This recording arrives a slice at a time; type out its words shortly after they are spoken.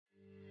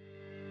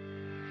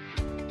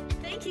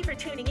Thank you for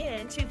tuning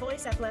in to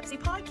Voice Epilepsy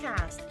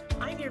Podcast.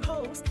 I'm your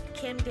host,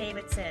 Kim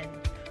Davidson.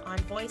 On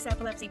Voice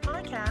Epilepsy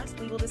Podcast,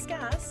 we will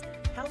discuss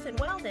health and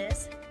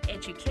wellness,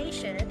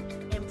 education,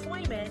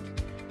 employment,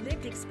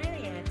 lived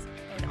experience,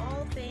 and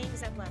all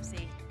things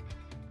epilepsy.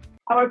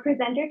 Our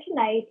presenter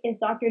tonight is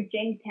Dr.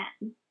 Jing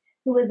Tan,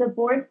 who is a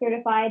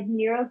board-certified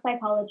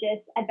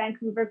neuropsychologist at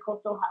Vancouver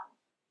Coastal Health.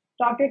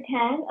 Dr.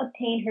 Tan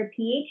obtained her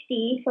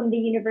PhD from the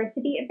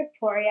University of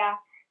Victoria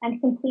and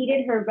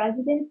completed her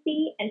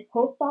residency and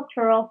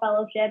postdoctoral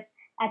fellowship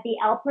at the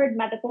Alfred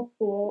Medical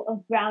School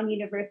of Brown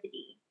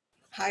University.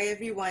 Hi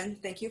everyone,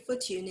 thank you for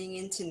tuning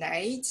in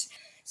tonight.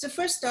 So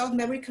first off,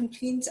 memory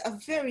complaints are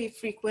very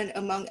frequent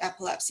among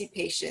epilepsy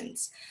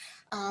patients.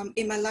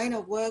 In my line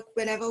of work,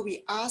 whenever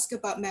we ask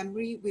about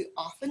memory, we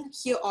often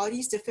hear all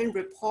these different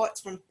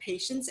reports from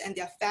patients and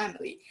their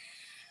family.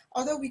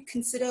 Although we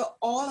consider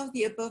all of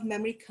the above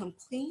memory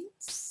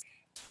complaints,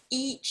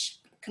 each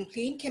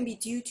complaint can be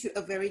due to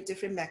a very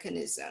different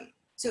mechanism.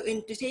 So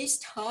in today's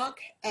talk,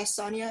 as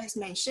Sonia has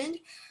mentioned,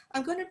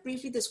 I'm going to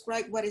briefly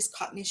describe what is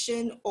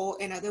cognition, or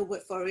another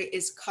word for it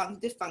is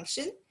cognitive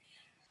function.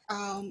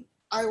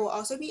 I will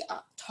also be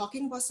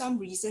talking about some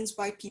reasons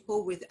why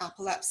people with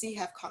epilepsy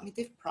have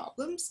cognitive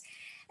problems.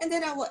 And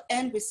then I will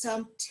end with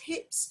some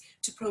tips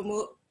to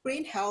promote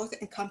brain health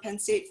and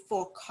compensate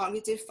for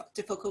cognitive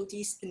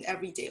difficulties in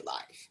everyday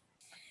life.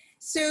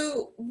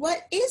 So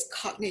what is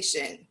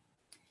cognition?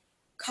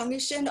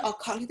 Cognition or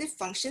cognitive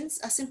functions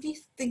are simply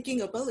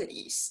thinking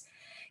abilities.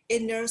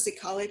 In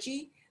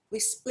neuropsychology, we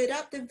split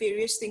up the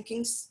various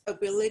thinking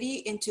ability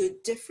into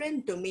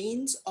different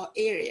domains or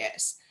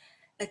areas.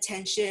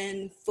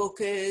 Attention,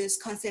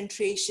 focus,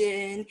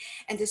 concentration,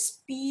 and the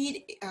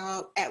speed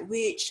at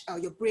which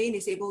your brain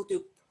is able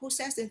to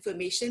process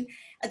information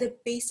are the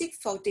basic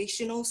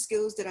foundational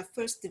skills that are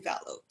first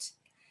developed.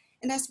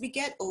 And as we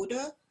get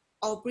older,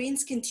 our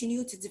brains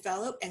continue to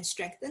develop and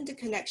strengthen the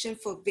connection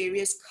for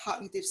various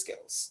cognitive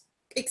skills.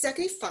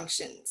 Executive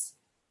functions.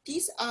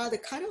 These are the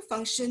kind of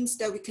functions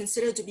that we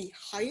consider to be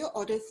higher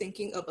order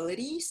thinking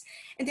abilities,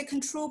 and they're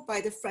controlled by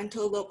the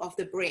frontal lobe of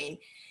the brain.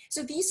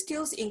 So these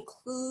skills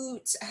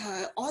include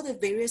all the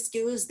various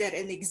skills that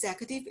an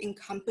executive in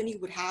company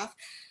would have,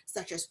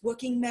 such as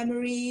working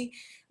memory,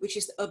 which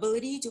is the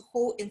ability to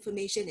hold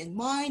information in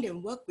mind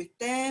and work with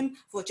them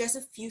for just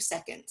a few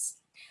seconds.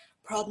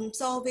 Problem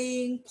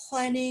solving,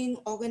 planning,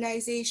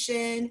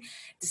 organization,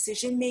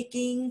 decision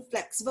making,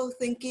 flexible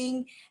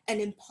thinking, and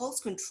impulse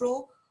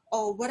control,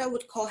 or what I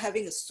would call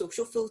having a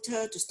social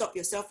filter to stop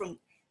yourself from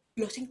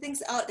blurting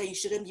things out that you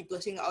shouldn't be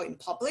blurting out in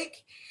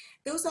public.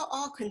 Those are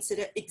all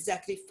considered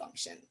executive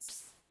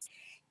functions.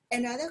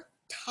 Another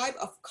type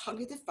of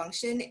cognitive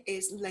function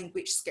is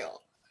language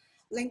skill.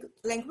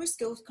 Language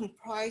skills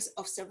comprise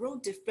of several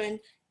different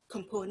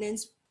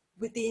components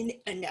within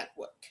a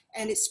network,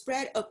 and it's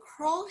spread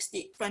across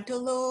the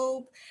frontal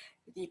lobe,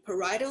 the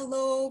parietal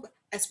lobe,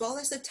 as well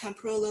as the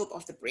temporal lobe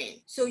of the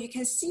brain. So you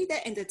can see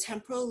that in the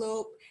temporal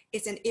lobe,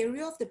 it's an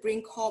area of the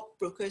brain called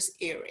Broca's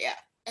area.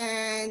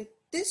 And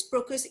this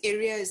Broca's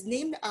area is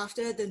named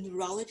after the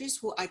neurologist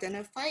who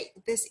identified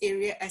this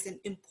area as an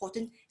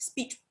important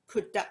speech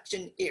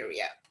production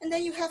area. And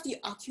then you have the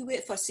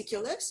arcuate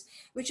fasciculus,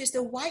 which is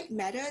the white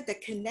matter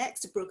that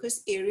connects the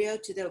Broca's area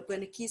to the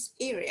Wernicke's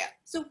area.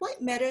 So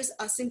white matters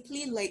are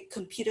simply like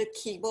computer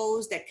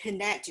cables that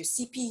connect your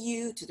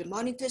CPU to the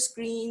monitor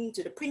screen,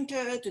 to the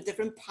printer, to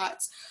different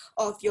parts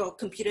of your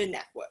computer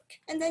network.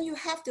 And then you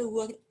have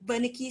the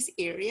Wernicke's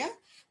area,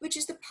 which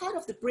is the part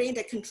of the brain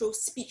that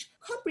controls speech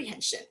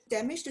comprehension.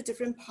 Damage to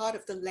different part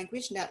of the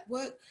language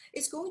network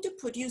is going to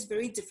produce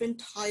very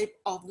different type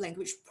of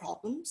language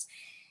problems.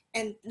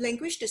 And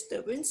language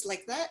disturbance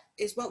like that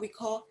is what we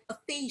call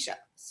aphasia.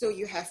 So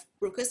you have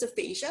Broca's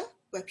aphasia,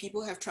 where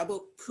people have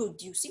trouble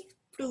producing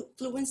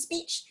fluent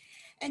speech,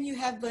 and you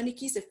have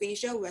Wernicke's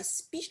aphasia, where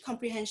speech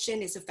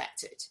comprehension is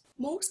affected.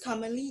 Most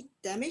commonly,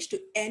 damage to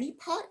any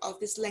part of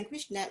this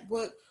language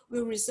network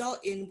will result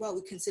in what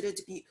we consider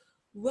to be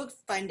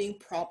word-finding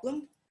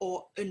problem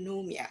or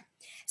anomia.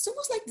 It's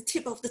almost like the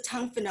tip of the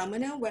tongue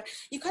phenomenon, where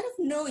you kind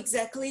of know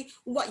exactly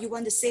what you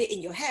want to say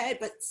in your head,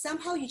 but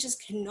somehow you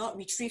just cannot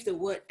retrieve the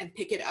word and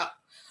pick it up,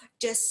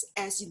 just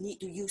as you need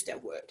to use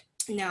that word.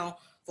 Now,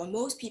 for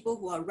most people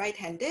who are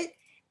right-handed,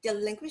 their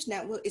language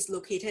network is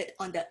located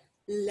on the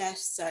left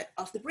side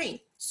of the brain.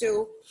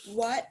 So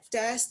what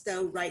does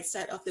the right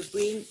side of the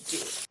brain do?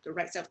 The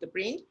right side of the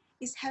brain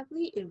is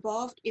heavily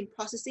involved in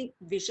processing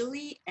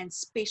visually and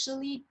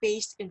spatially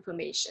based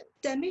information.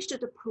 Damage to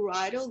the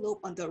parietal lobe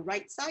on the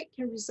right side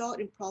can result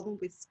in problems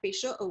with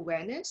spatial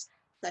awareness,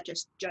 such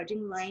as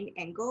judging line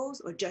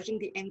angles or judging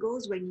the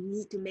angles when you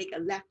need to make a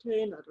left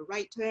turn or the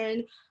right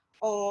turn,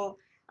 or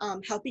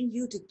helping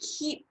you to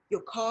keep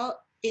your car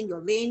in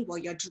your lane while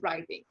you're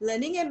driving.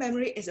 Learning and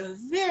memory is a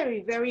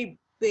very, very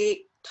big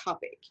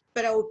topic,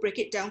 but I will break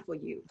it down for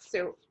you.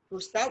 So we'll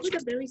start with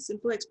a very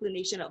simple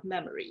explanation of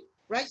memory.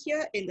 Right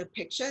here in the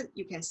picture,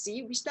 you can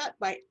see we start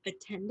by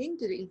attending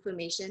to the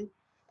information,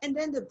 and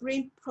then the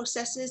brain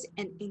processes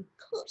and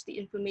encodes the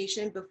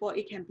information before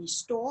it can be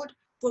stored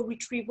for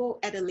retrieval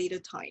at a later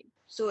time.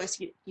 So as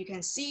you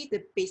can see,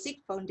 the basic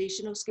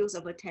foundational skills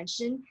of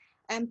attention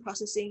and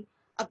processing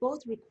are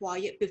both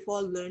required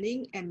before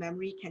learning and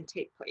memory can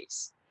take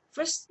place.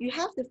 First, you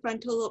have the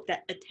frontal lobe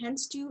that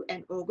attends to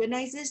and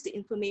organizes the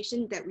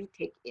information that we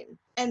take in.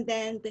 And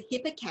then the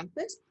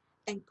hippocampus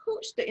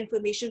encodes the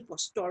information for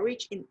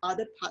storage in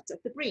other parts of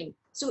the brain.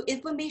 So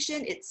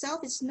information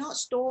itself is not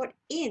stored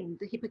in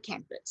the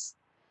hippocampus.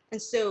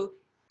 And so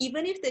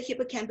even if the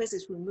hippocampus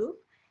is removed,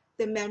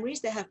 the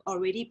memories that have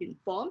already been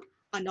formed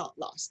are not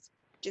lost,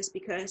 just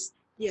because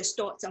they are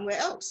stored somewhere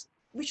else,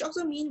 which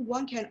also means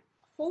one can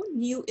hold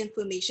new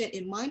information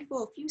in mind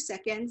for a few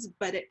seconds,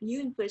 but that new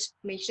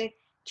information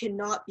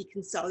cannot be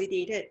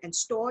consolidated and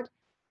stored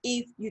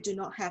if you do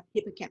not have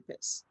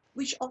hippocampus,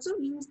 which also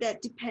means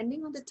that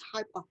depending on the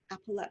type of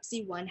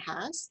epilepsy one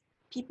has,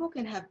 people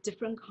can have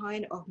different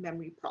kind of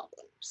memory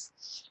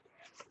problems.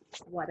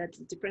 What are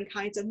the different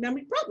kinds of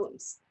memory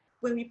problems?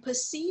 When we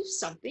perceive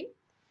something,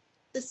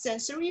 the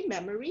sensory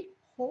memory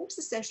holds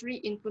the sensory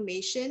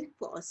information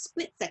for a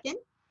split second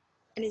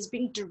and is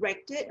being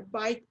directed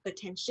by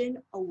attention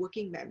or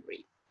working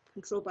memory,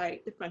 controlled by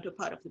the frontal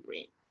part of the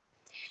brain.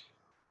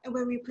 And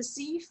when we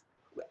perceive,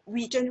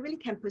 we generally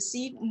can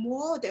perceive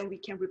more than we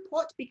can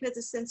report because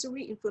the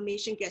sensory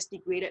information gets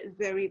degraded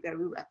very,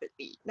 very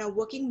rapidly. Now,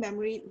 working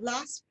memory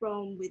lasts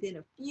from within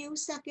a few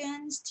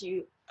seconds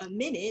to a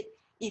minute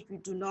if you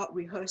do not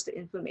rehearse the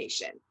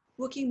information.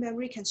 Working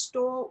memory can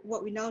store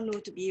what we now know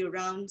to be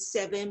around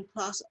 7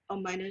 plus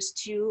or minus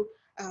 2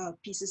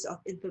 pieces of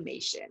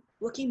information.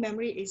 Working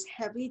memory is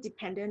heavily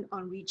dependent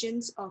on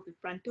regions of the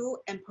frontal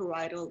and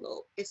parietal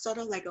lobe. It's sort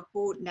of like a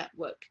whole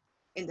network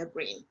in the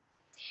brain.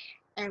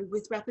 And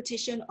with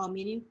repetition or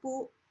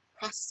meaningful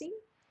processing,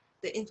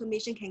 the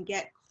information can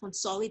get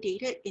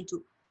consolidated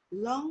into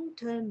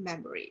long-term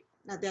memory.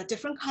 Now, there are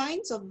different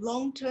kinds of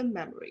long-term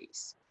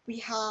memories. We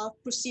have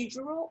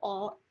procedural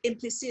or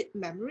implicit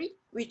memory,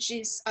 which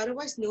is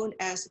otherwise known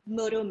as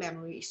motor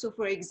memory. So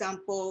for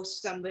example,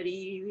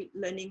 somebody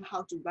learning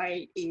how to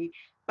ride a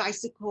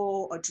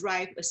bicycle or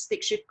drive a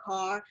stick shift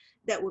car,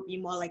 that would be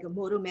more like a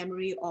motor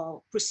memory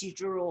or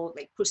procedural,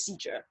 like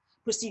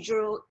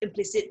procedural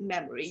implicit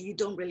memory. You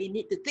don't really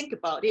need to think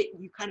about it.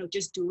 You kind of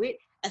just do it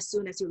as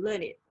soon as you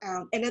learn it.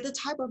 Another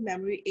type of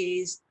memory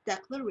is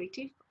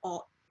declarative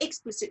or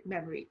explicit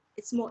memory.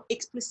 It's more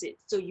explicit.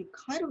 So you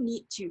kind of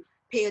need to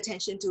pay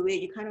attention to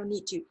it. You kind of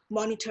need to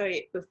monitor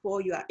it before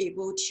you are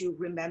able to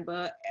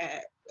remember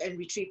and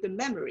retrieve the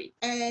memory.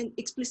 And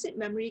explicit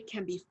memory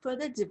can be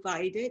further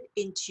divided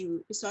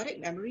into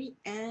episodic memory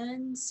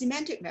and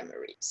semantic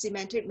memory.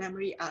 Semantic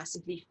memory are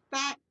simply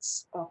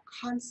facts or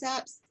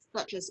concepts,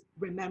 such as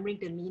remembering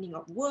the meaning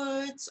of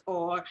words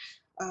or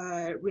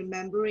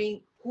remembering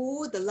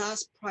who the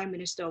last prime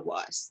minister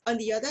was. On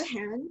the other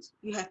hand,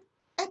 you have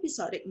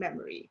episodic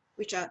memory,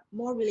 which are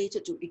more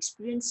related to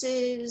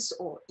experiences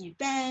or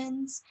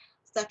events,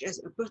 such as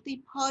a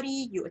birthday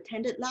party you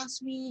attended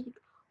last week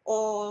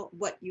or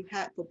what you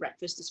had for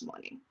breakfast this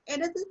morning.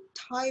 Another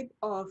type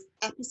of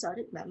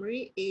episodic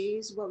memory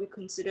is what we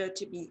consider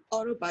to be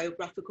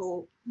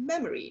autobiographical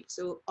memory.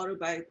 So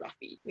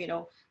autobiography,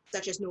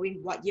 such as knowing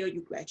what year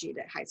you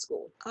graduated high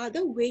school.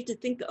 Other way to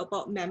think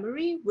about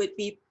memory would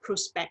be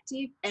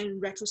prospective and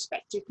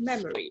retrospective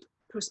memory.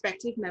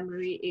 Prospective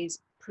memory is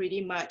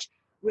pretty much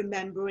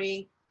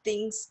remembering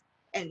things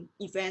and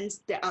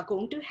events that are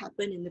going to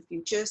happen in the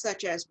future,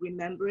 such as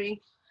remembering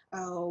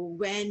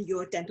when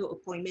your dental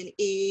appointment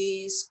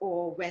is,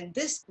 or when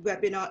this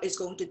webinar is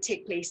going to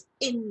take place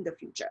in the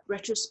future.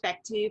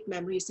 Retrospective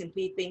memory is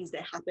simply things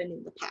that happened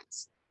in the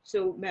past.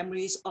 So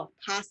memories of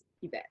past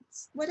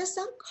events. What are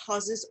some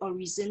causes or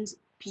reasons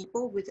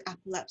people with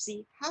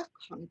epilepsy have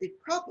cognitive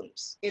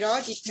problems? It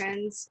all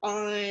depends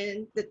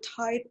on the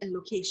type and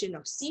location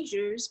of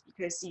seizures,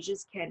 because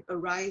seizures can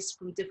arise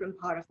from different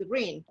parts of the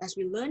brain. As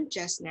we learned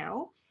just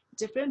now,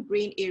 different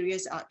brain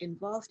areas are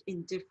involved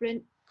in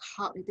different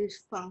cognitive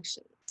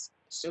functions.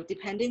 So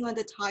depending on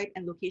the type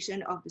and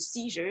location of the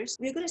seizures,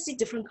 we're going to see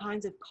different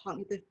kinds of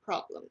cognitive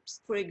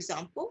problems. For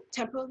example,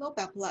 temporal lobe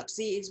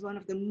epilepsy is one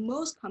of the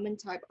most common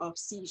type of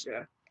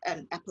seizure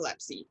and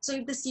epilepsy. So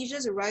if the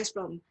seizures arise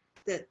from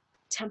the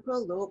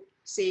temporal lobe,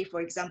 say for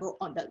example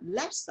on the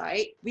left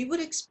side, we would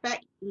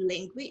expect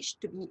language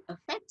to be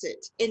affected.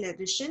 In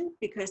addition,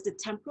 because the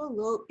temporal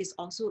lobe is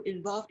also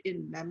involved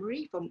in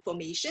memory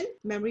formation,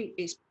 memory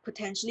is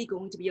potentially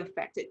going to be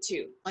affected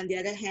too. On the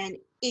other hand,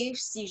 if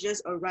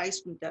seizures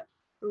arise from the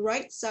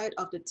right side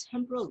of the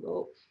temporal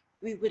lobe,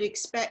 we would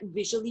expect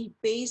visually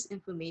based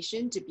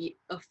information to be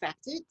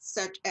affected,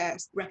 such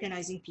as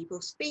recognizing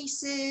people's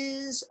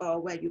faces or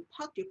where you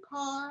parked your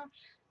car.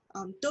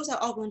 Those are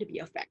all going to be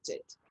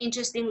affected.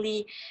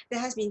 Interestingly,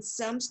 there has been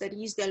some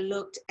studies that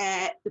looked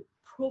at the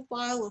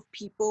profile of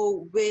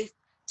people with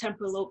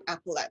temporal lobe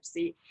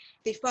epilepsy.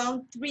 They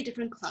found 3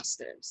 different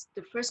clusters.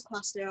 The first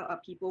cluster are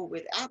people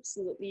with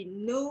absolutely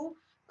no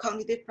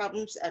cognitive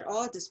problems at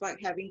all,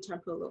 despite having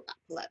temporal lobe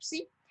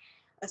epilepsy.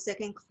 A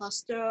second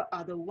cluster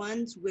are the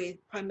ones with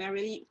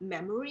primarily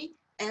memory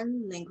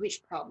and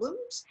language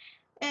problems.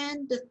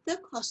 And the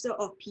third cluster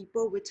of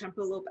people with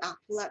temporal lobe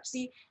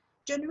epilepsy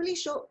generally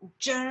show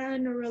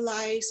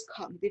generalized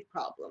cognitive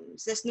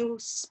problems. There's no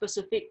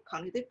specific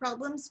cognitive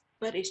problems,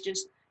 but it's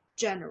just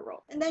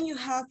general. And then you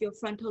have your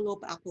frontal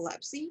lobe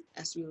epilepsy.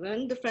 As we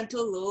learned, the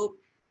frontal lobe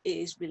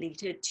is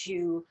related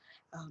to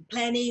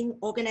planning,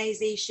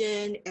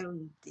 organization,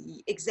 and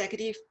the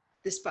executive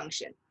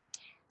dysfunction.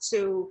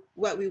 So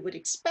what we would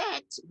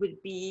expect would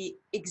be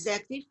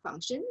executive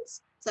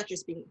functions, such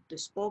as being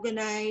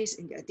disorganized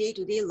in their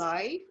day-to-day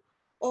life,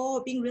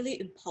 or being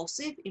really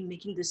impulsive in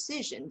making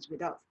decisions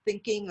without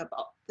thinking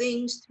about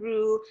things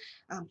through.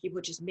 People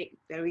just make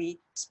very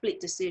split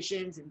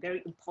decisions and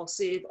very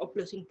impulsive or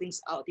blurting things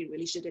out they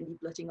really shouldn't be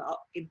blurting out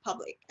in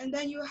public. And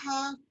then you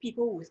have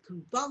people with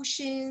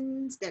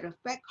convulsions that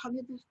affect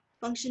cognitive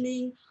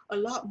functioning a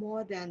lot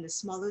more than the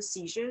smaller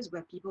seizures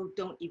where people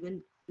don't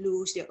even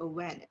lose their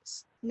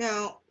awareness.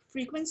 Now,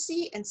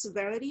 frequency and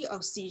severity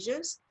of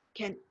seizures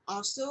can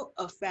also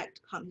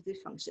affect cognitive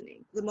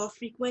functioning. The more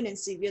frequent and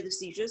severe the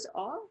seizures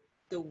are,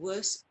 the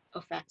worse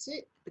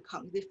affected the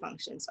cognitive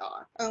functions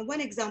are.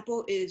 One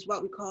example is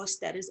what we call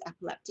status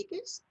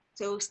epilepticus.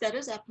 So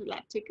status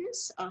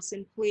epilepticus are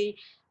simply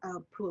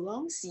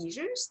prolonged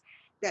seizures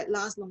that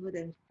last longer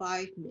than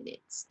 5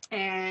 minutes.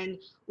 And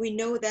we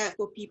know that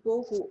for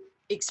people who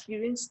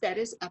experience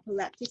status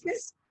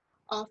epilepticus,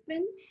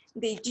 often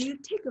they do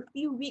take a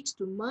few weeks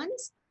to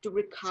months to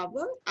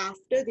recover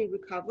after they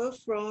recover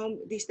from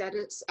the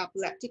status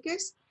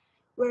epilepticus,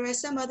 whereas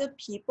some other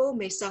people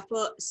may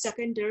suffer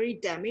secondary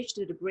damage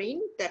to the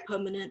brain that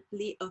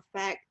permanently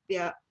affect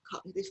their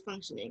cognitive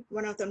functioning.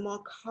 One of the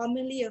more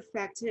commonly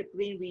affected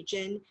brain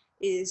region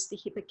is the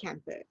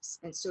hippocampus.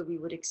 And so we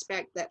would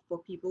expect that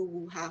for people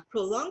who have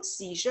prolonged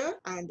seizure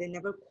and they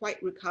never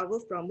quite recover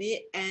from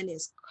it and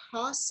it's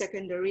caused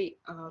secondary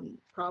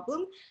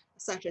problem,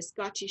 such as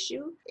scar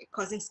tissue,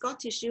 causing scar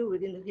tissue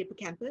within the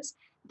hippocampus,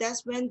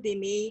 that's when they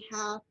may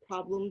have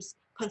problems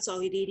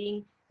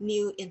consolidating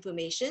new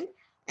information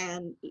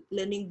and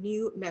learning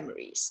new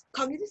memories.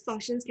 Cognitive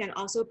functions can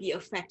also be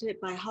affected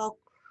by how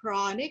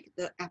chronic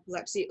the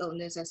epilepsy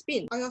illness has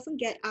been. I often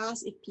get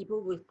asked if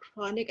people with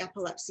chronic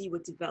epilepsy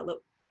would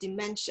develop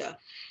dementia.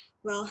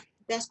 Well,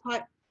 that's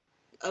quite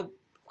a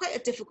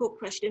difficult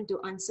question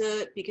to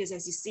answer because,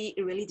 as you see,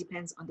 it really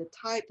depends on the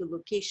type, the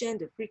location,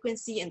 the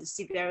frequency, and the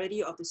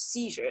severity of the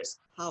seizures.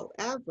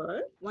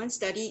 However, one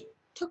study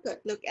took a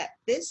look at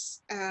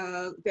this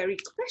very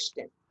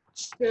question.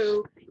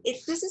 So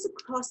this is a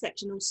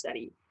cross-sectional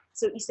study.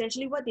 So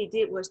essentially what they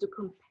did was to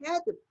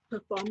compare the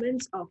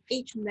performance of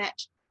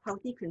age-matched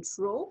healthy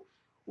control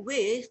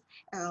with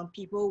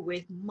people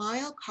with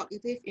mild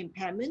cognitive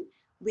impairment,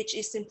 which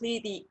is simply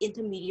the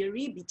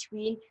intermediary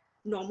between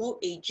normal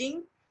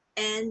aging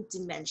and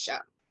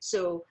dementia.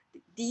 So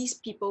these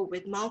people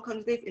with mild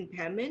cognitive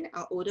impairment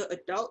are older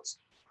adults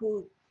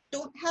who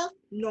don't have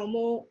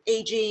normal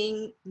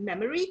aging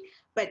memory,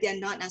 but they're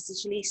not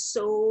necessarily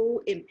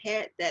so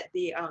impaired that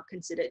they are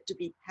considered to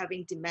be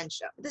having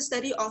dementia. The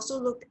study also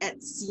looked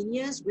at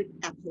seniors with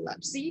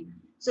epilepsy.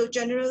 So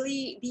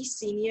generally, these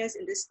seniors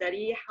in this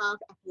study have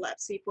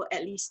epilepsy for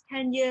at least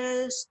 10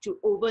 years to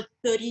over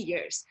 30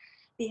 years.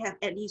 They have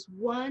at least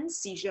one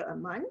seizure a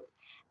month,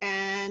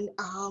 and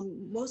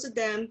most of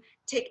them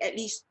take at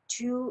least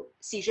 2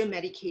 seizure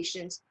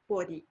medications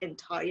for the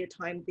entire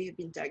time they have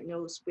been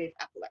diagnosed with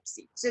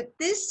epilepsy. So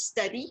this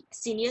study,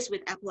 seniors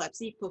with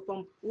epilepsy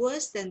perform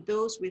worse than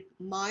those with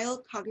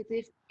mild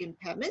cognitive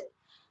impairment,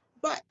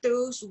 but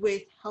those who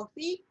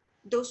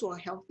are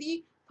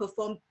healthy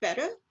perform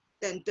better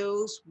than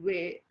those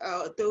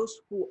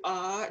who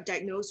are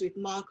diagnosed with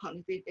mild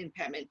cognitive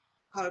impairment.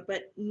 However,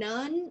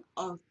 none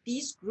of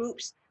these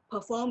groups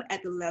perform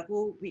at the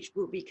level which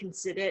would be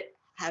considered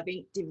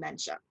having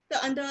dementia.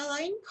 The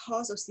underlying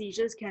cause of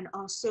seizures can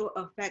also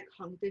affect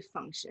cognitive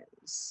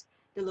functions.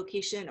 The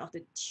location of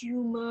the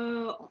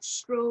tumor or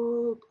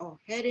stroke or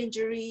head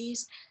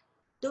injuries,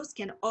 those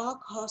can all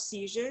cause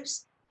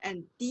seizures,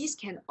 and these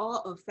can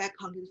all affect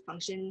cognitive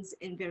functions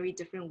in very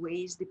different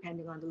ways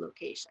depending on the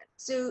location.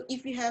 So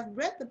if you have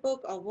read the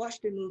book or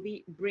watched the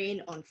movie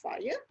Brain on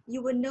Fire,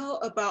 you will know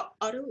about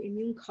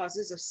autoimmune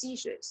causes of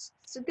seizures.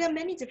 So there are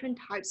many different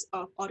types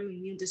of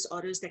autoimmune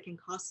disorders that can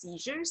cause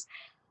seizures.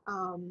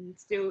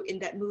 So in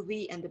that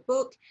movie and the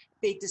book,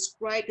 they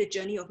describe the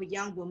journey of a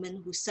young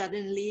woman who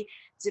suddenly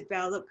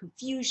developed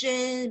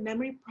confusion,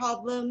 memory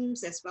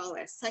problems, as well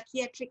as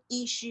psychiatric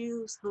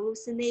issues,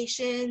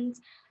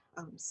 hallucinations,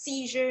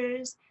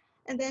 seizures,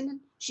 and then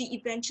she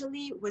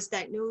eventually was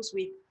diagnosed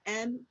with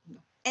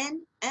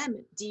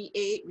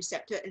NMDA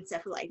receptor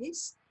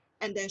encephalitis,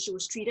 and then she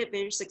was treated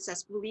very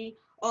successfully,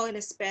 all in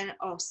a span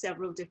of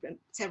several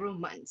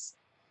months.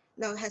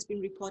 Now, it has been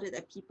reported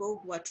that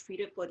people who are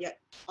treated for their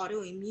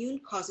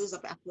autoimmune causes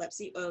of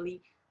epilepsy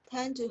early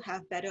tend to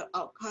have better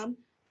outcome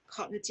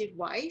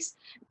cognitive-wise,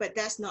 but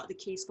that's not the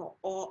case for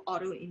all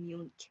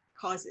autoimmune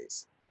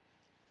causes.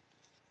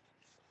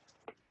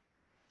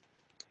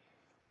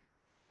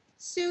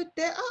 So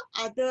there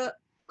are other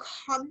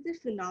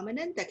cognitive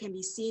phenomena that can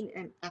be seen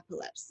in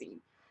epilepsy.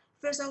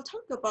 First, I'll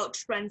talk about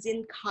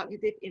transient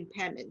cognitive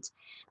impairment.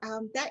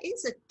 That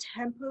is a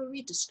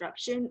temporary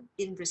disruption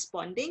in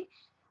responding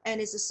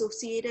and is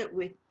associated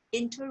with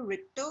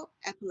interictal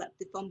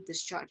epileptiform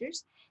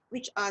discharges,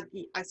 which are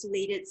the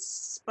isolated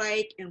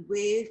spike and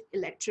wave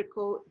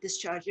electrical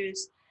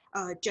discharges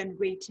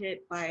generated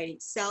by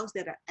cells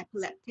that are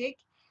epileptic.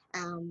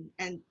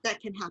 And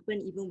that can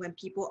happen even when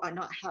people are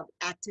not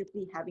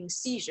actively having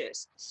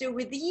seizures. So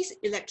with these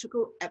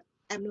electrical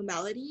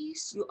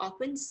abnormalities, you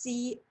often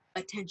see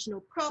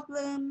attentional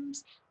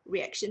problems,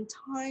 reaction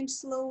time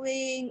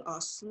slowing or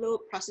slow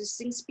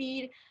processing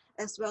speed,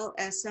 as well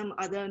as some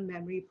other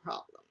memory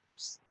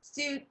problems.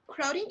 So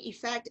crowding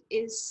effect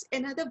is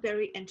another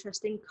very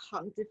interesting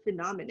cognitive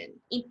phenomenon.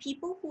 In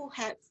people who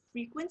had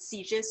frequent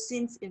seizures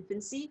since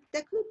infancy,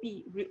 there could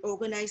be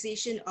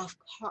reorganization of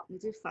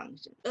cognitive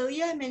function.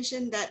 Earlier, I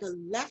mentioned that the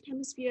left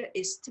hemisphere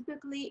is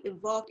typically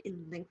involved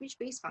in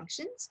language-based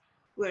functions,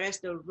 whereas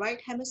the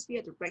right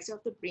hemisphere, the right side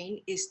of the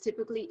brain, is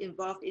typically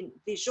involved in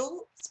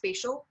visual,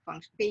 spatial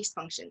based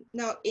function.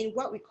 Now, in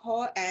what we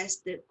call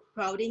as the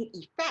crowding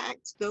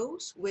effect,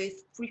 those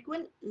with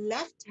frequent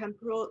left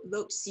temporal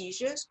lobe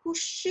seizures who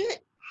should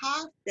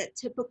have that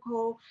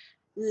typical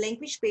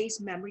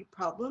language-based memory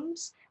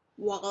problems,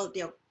 while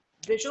their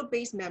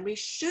visual-based memory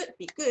should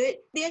be good,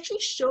 they actually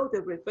show the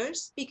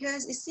reverse,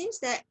 because it seems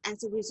that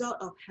as a result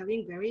of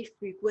having very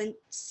frequent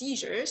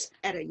seizures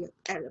at a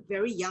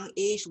very young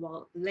age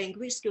while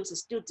language skills are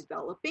still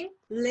developing,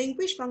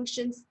 language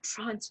functions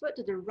transfer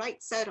to the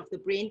right side of the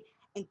brain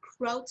and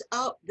crowds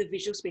out the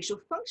visual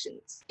spatial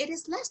functions. It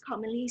is less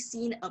commonly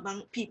seen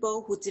among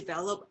people who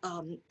develop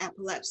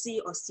epilepsy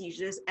or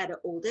seizures at an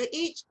older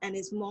age, and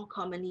is more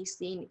commonly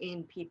seen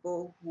in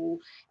people who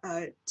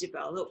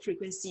develop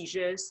frequent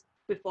seizures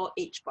before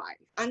age 5.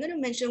 I'm going to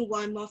mention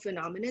one more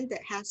phenomenon that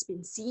has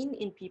been seen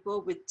in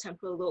people with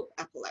temporal lobe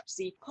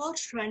epilepsy called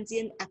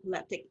transient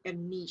epileptic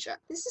amnesia.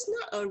 This is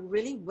not a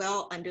really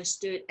well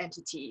understood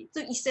entity.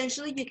 So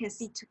essentially, you can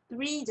see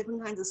 3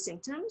 different kinds of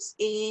symptoms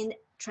in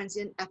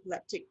transient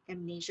epileptic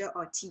amnesia,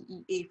 or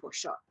TEA for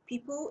short.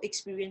 People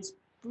experience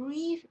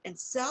brief and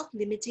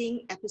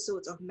self-limiting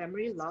episodes of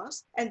memory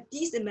loss. And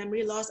these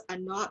memory loss are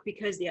not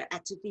because they are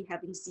actively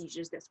having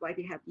seizures. That's why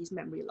they have these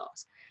memory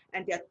loss.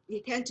 And they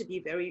tend to be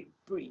very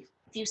brief,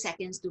 few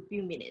seconds to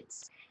few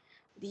minutes.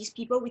 These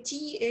people with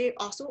TEA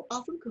also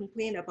often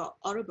complain about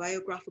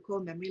autobiographical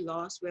memory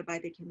loss, whereby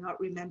they cannot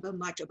remember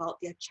much about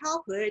their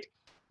childhood,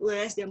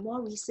 whereas their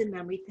more recent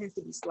memory tends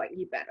to be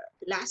slightly better.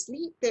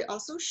 Lastly, they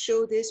also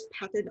show this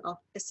pattern of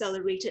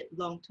accelerated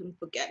long-term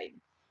forgetting.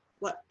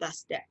 What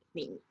does that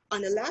mean?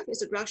 On the left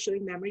is a graph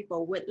showing memory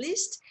for word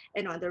list,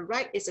 and on the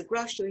right is a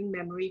graph showing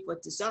memory for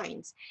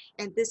designs.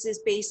 And this is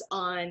based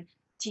on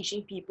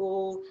teaching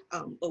people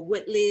a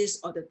word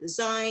list or the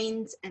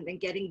designs, and then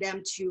getting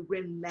them to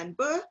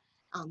remember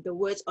the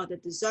words or the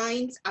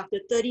designs after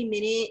 30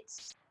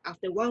 minutes,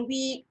 after 1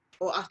 week,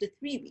 or after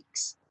 3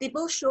 weeks. They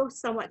both show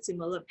somewhat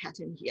similar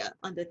pattern here.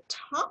 On the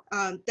top,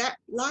 that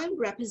line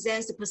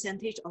represents the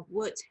percentage of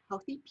words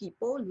healthy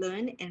people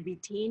learn and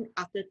retain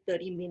after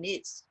 30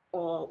 minutes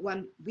or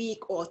 1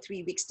 week or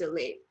 3 weeks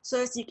delay. So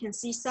as you can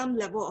see, some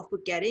level of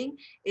forgetting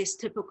is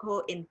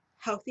typical in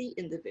healthy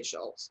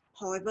individuals.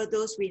 However,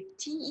 those with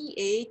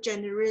TEA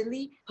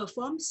generally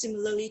perform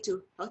similarly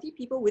to healthy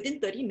people within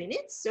 30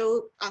 minutes.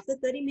 So after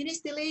 30 minutes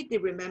delay, they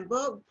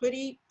remember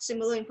pretty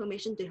similar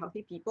information to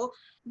healthy people.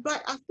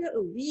 But after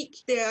a week,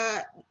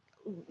 their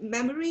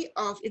memory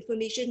of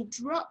information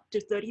dropped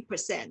to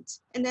 30%.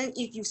 And then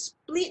if you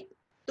split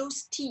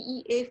those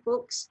TEA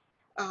folks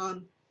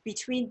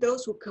between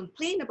those who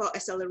complain about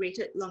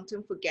accelerated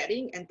long-term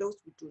forgetting and those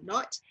who do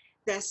not,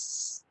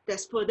 there's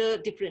further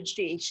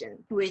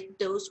differentiation, with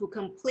those who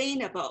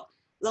complain about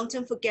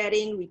long-term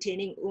forgetting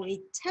retaining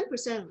only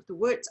 10% of the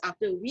words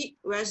after a week,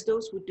 whereas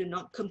those who do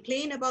not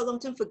complain about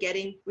long-term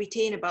forgetting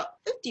retain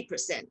about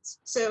 50%.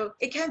 So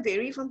it can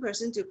vary from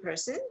person to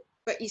person,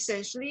 but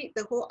essentially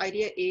the whole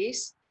idea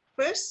is,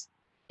 first,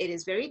 it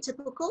is very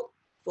typical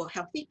for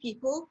healthy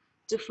people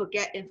to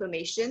forget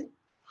information.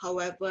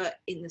 However,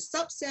 in the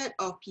subset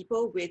of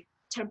people with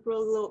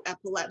temporal lobe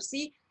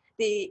epilepsy,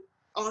 they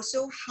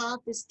also have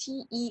this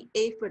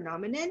TEA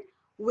phenomenon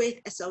with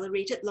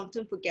accelerated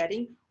long-term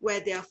forgetting,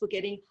 where they are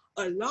forgetting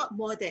a lot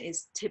more than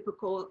is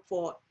typical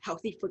for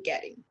healthy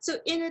forgetting. So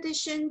in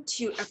addition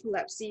to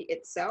epilepsy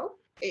itself,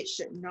 it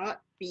should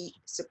not be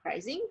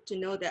surprising to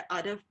know that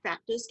other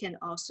factors can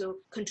also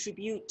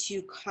contribute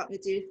to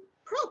cognitive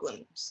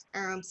problems.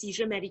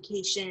 Seizure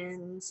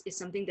medications is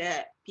something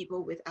that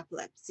people with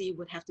epilepsy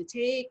would have to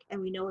take.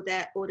 And we know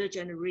that older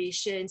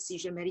generation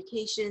seizure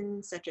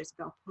medications such as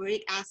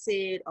valproic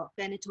acid or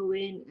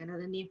phenytoin,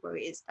 another name for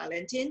it is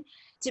Valentin,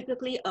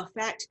 typically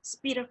affect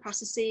speed of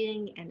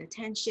processing and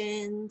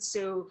attention.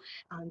 So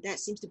that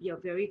seems to be a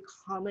very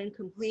common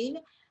complaint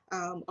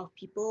of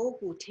people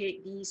who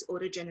take these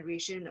older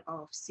generation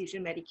of seizure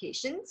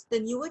medications. The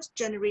newer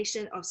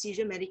generation of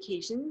seizure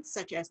medications,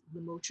 such as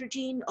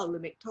lamotrigine or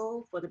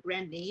Lamictal for the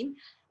brand name,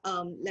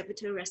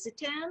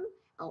 levetiracetam,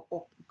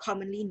 or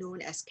commonly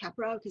known as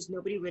CAPRA, because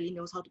nobody really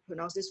knows how to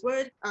pronounce this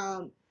word.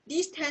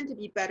 These tend to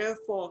be better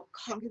for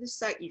cognitive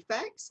side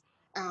effects,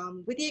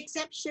 with the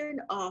exception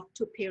of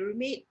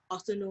topiramate,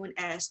 also known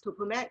as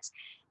Topamax.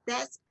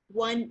 That's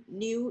one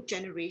new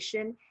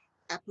generation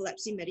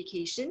epilepsy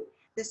medication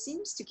that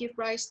seems to give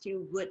rise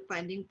to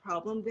word-finding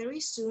problem very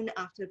soon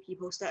after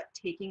people start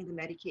taking the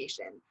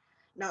medication.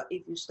 Now,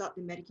 if you stop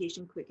the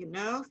medication quick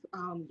enough,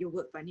 your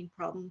word-finding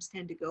problems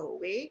tend to go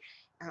away.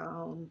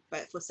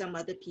 But for some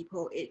other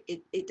people,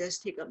 it does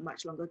take a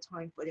much longer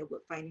time for their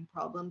word-finding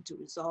problem to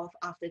resolve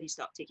after they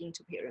stop taking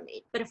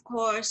topiramate. But of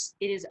course,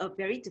 it is a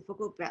very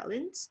difficult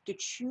balance to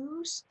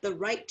choose the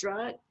right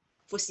drug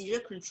for seizure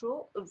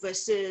control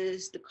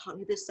versus the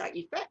cognitive side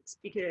effects,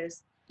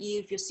 because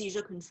if your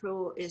seizure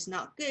control is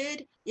not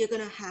good, you're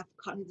going to have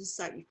cognitive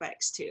side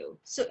effects too.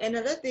 So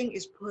another thing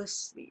is poor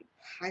sleep.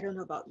 I don't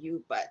know about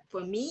you, but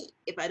for me,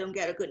 if I don't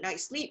get a good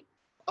night's sleep,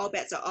 all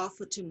bets are off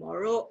for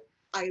tomorrow.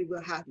 I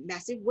will have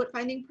massive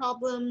word-finding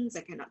problems.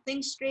 I cannot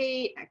think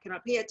straight. I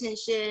cannot pay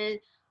attention.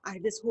 I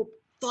have this whole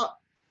thought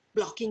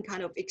blocking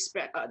kind of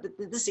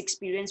this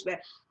experience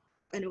where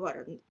I know what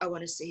I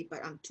want to say,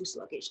 but I'm too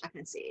sluggish. I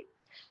can't say it.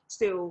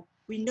 So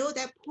we know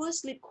that poor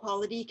sleep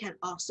quality can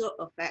also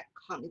affect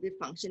cognitive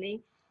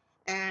functioning,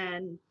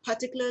 and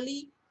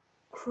particularly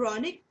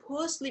chronic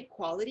poor sleep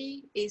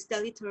quality is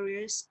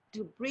deleterious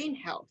to brain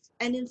health.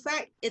 And in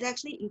fact, it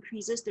actually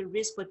increases the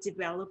risk for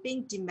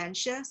developing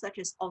dementia such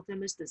as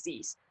Alzheimer's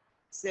disease.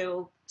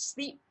 So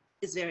sleep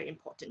is very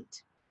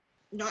important,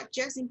 not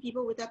just in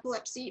people with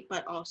epilepsy,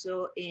 but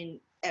also in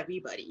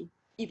everybody,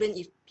 even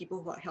if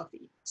people who are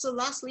healthy. So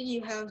lastly,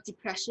 you have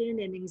depression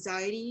and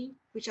anxiety,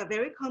 which are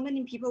very common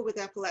in people with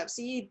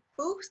epilepsy,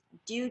 both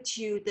due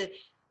to the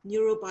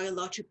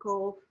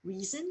neurobiological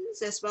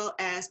reasons as well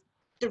as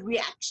the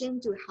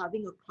reaction to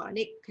having a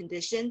chronic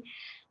condition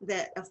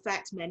that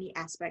affects many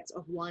aspects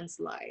of one's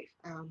life.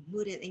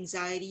 Mood and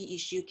anxiety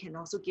issue can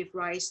also give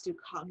rise to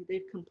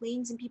cognitive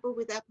complaints in people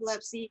with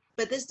epilepsy,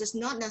 but this does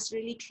not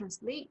necessarily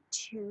translate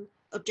to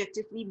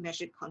objectively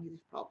measured cognitive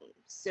problems.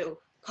 So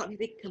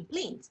cognitive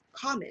complaints,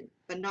 common,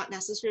 but not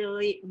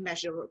necessarily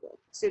measurable.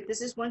 So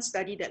this is one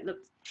study that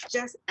looked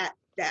just at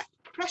that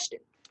question.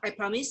 I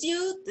promise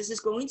you, this is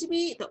going to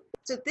be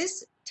so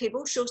this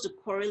table shows the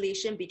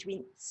correlation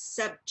between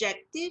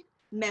subjective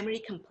memory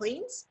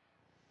complaints,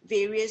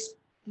 various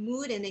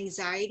mood and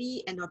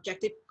anxiety, and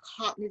objective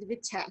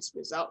cognitive test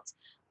results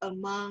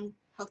among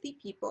healthy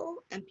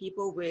people and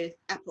people with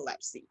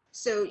epilepsy.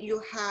 So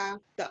you have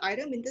the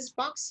item in this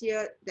box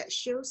here that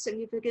shows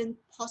significant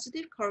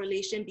positive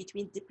correlation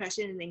between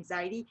depression and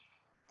anxiety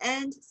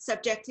and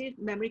subjective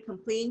memory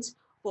complaints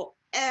for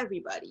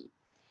everybody.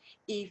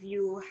 If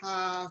you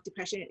have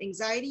depression and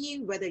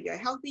anxiety, whether you're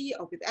healthy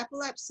or with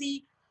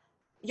epilepsy,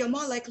 you're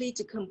more likely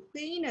to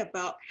complain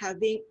about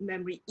having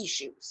memory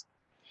issues.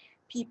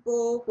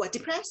 People who are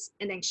depressed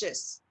and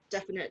anxious,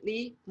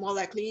 definitely more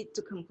likely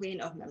to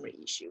complain of memory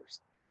issues.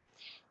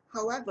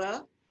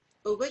 However,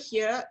 over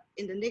here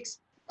in the next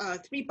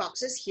 3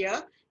 boxes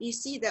here, you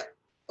see that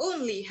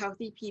only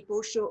healthy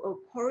people show a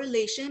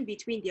correlation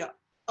between their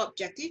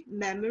objective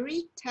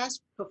memory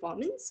test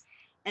performance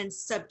and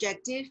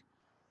subjective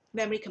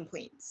memory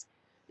complaints.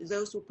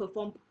 Those who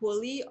perform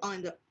poorly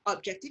on the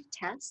objective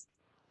test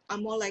are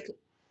more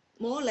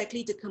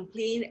likely to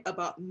complain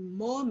about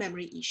more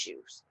memory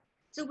issues.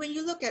 So when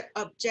you look at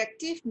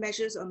objective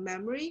measures of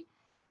memory,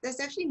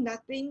 there's actually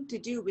nothing to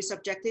do with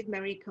subjective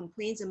memory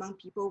complaints among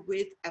people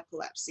with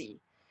epilepsy.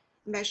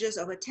 Measures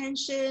of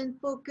attention,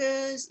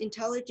 focus,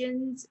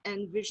 intelligence,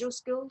 and visual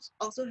skills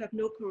also have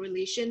no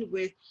correlation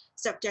with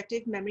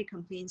subjective memory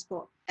complaints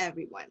for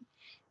everyone.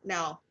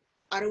 Now,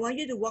 I don't want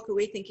you to walk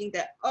away thinking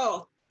that,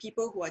 oh,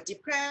 people who are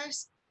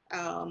depressed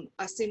are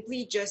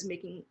simply just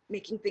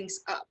making things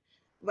up.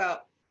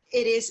 Well,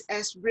 it is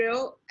as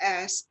real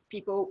as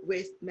people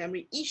with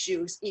memory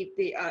issues. If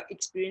they are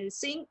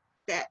experiencing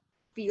that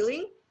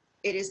feeling,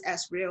 it is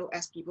as real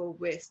as people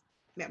with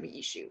memory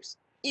issues,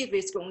 if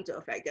it's going to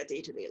affect their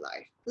day-to-day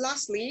life.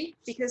 Lastly,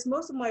 because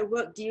most of my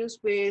work deals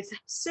with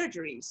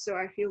surgery, so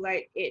I feel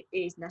like it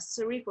is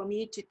necessary for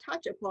me to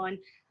touch upon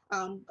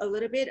a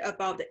little bit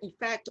about the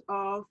effect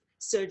of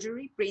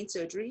surgery, brain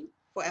surgery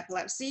for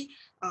epilepsy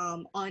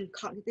on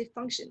cognitive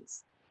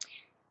functions.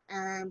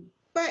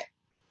 But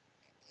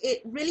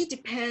it really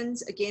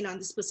depends, again, on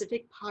the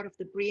specific part of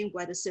the brain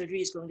where the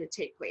surgery is going to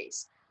take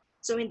place.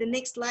 So in the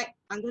next slide,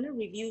 I'm going to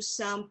review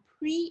some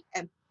pre-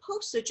 and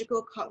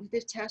post-surgical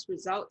cognitive test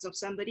results of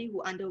somebody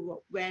who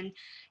underwent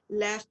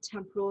left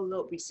temporal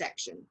lobe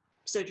resection,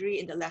 surgery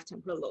in the left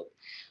temporal lobe.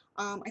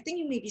 I think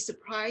you may be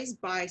surprised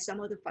by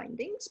some of the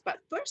findings, but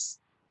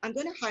first, I'm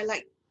going to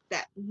highlight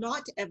that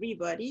not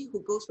everybody who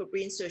goes for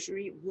brain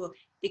surgery will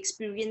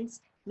experience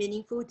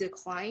meaningful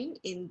decline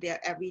in their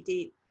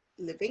everyday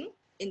living.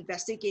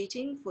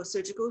 Investigating for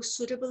surgical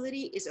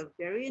suitability is a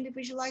very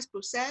individualized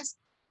process.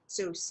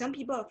 So some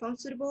people are found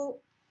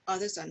suitable,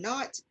 others are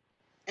not,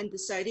 and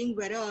deciding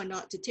whether or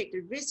not to take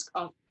the risk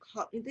of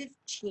cognitive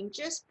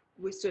changes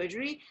with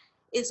surgery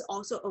is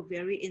also a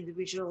very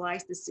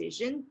individualized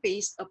decision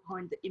based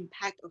upon the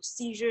impact of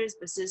seizures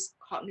versus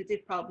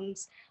cognitive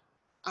problems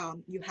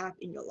you have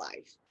in your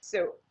life.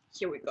 So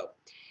here we go.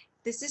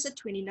 This is a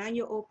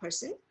 29-year-old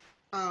person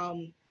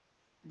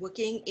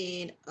working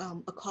in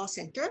a call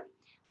center.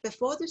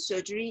 Before the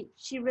surgery,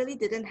 she really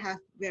didn't have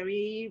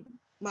very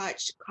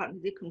much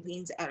cognitive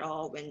complaints at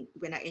all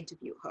when I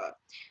interviewed her.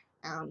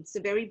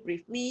 So very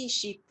briefly,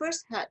 she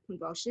first had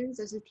convulsions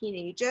as a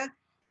teenager,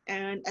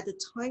 and at the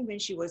time when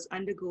she was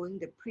undergoing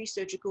the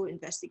pre-surgical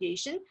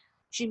investigation,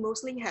 she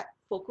mostly had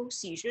focal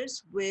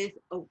seizures with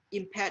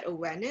impaired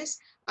awareness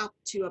up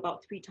to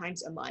about 3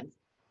 times a month.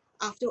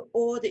 After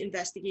all the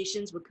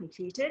investigations were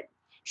completed,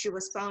 she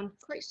was found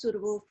quite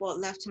suitable for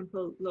left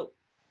temporal lobe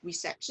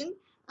resection,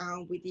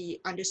 with the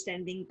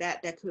understanding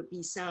that there could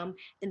be some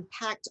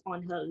impact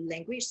on her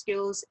language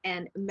skills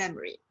and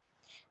memory.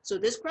 So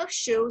this graph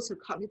shows her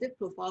cognitive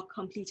profile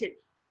completed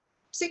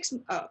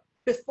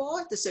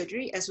before the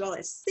surgery as well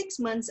as 6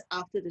 months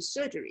after the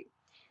surgery.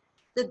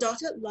 The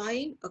dotted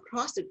line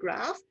across the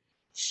graph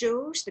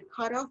shows the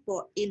cutoff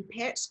for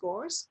impaired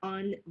scores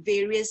on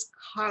various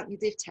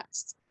cognitive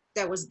tests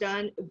that was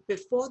done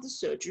before the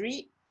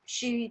surgery.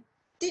 She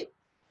did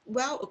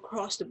well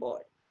across the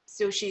board.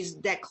 So she's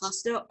that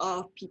cluster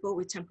of people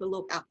with temporal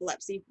lobe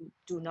epilepsy who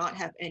do not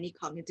have any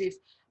cognitive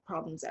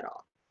problems at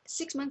all.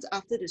 6 months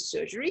after the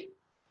surgery,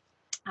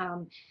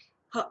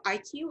 her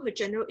IQ, her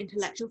general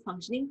intellectual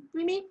functioning,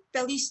 remained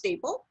fairly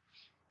stable.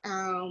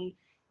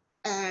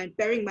 And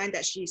bearing in mind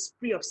that she's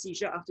free of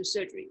seizure after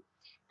surgery.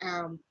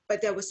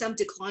 But there was some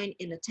decline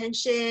in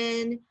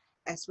attention,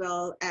 as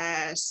well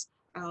as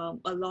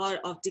a lot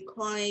of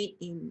decline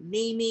in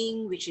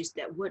naming, which is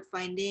that word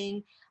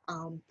finding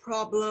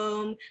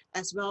problem,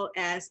 as well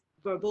as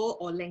verbal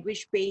or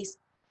language-based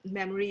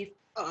memory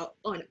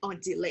on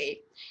delay.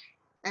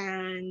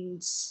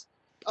 And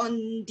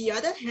on the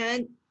other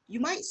hand, you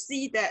might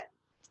see that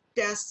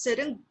there are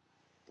certain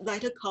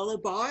lighter color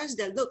bars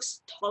that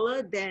looks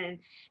taller than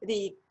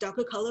the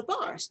darker color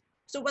bars.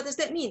 So what does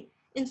that mean?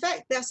 In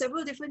fact, there are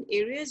several different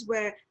areas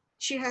where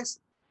she has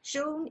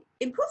shown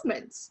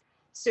improvements.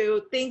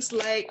 So things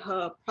like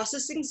her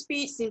processing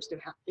speed seems to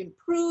have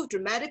improved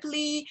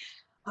dramatically.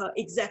 Her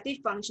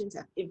executive functions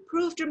have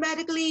improved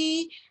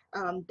dramatically.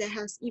 There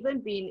has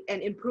even been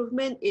an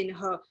improvement in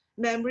her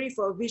memory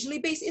for visually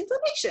based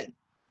information.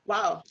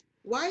 Wow,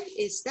 why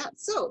is that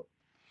so?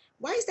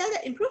 Why is that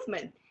an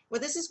improvement? Well,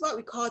 this is what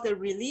we call the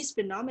release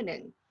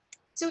phenomenon.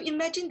 So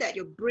imagine that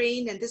your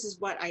brain, and this is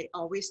what I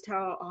always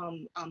tell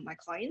my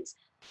clients,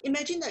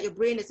 imagine that your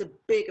brain is a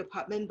big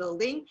apartment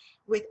building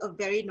with a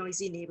very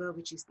noisy neighbor,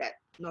 which is that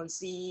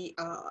noisy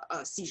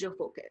seizure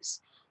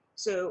focus.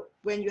 So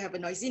when you have a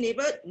noisy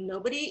neighbor,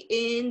 nobody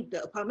in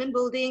the apartment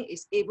building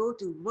is able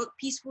to work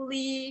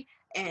peacefully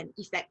and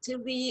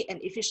effectively and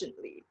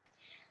efficiently.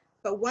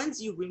 But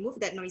once you remove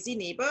that noisy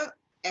neighbor,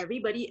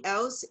 everybody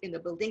else in the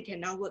building can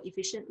now work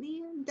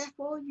efficiently, and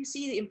therefore you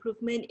see the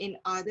improvement in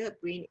other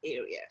brain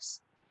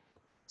areas.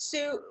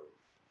 So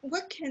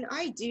what can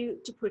I do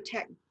to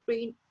protect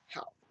brain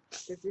health?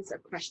 This is a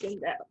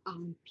question that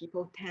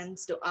people tend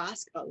to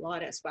ask a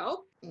lot as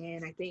well.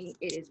 And I think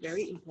it is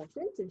very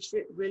important and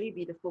should really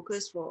be the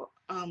focus for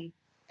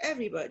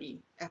everybody,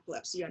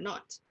 epilepsy or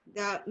not.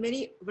 There are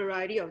many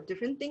variety of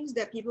different things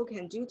that people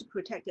can do to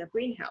protect their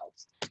brain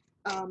health.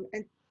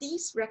 And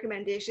these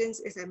recommendations,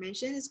 as I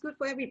mentioned, is good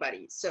for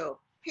everybody. So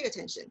pay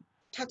attention.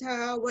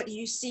 Ta-ta, what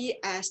you see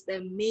as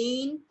the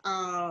main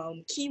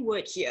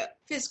keyword here,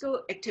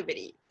 physical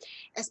activity,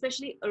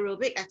 especially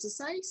aerobic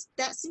exercise.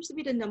 That seems to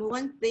be the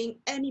 #1 thing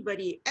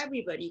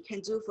everybody can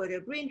do for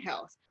their brain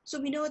health. So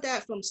we know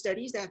that from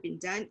studies that have been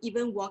done,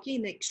 even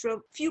walking an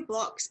extra few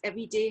blocks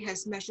every day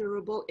has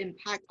measurable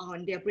impact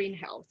on their brain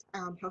health.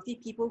 Healthy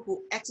people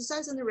who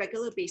exercise on a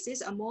regular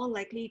basis are more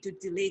likely to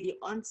delay the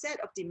onset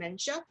of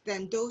dementia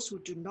than those who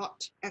do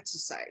not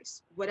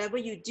exercise. Whatever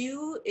you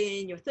do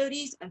in your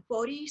 30s and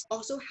 40s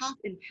also have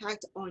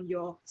impact on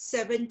your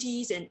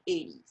 70s and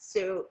 80s.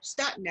 So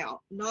start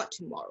now, not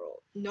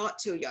tomorrow, not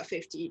till you're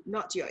 50,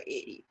 not till you're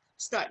 80.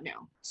 Start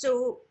now.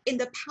 So in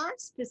the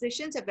past,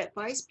 physicians have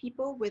advised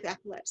people with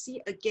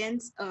epilepsy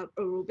against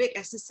aerobic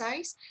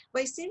exercise,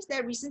 but it seems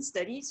that recent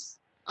studies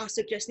are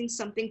suggesting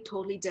something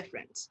totally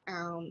different.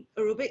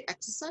 Aerobic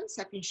exercise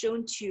have been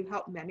shown to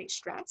help manage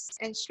stress,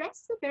 and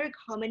stress is a very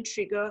common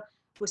trigger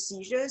for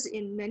seizures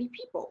in many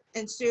people.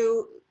 And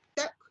so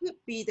that could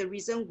be the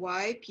reason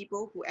why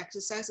people who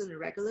exercise on a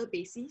regular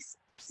basis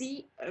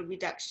see a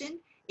reduction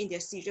in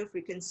their seizure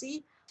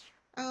frequency.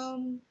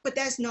 But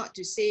that's not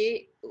to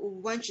say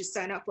one should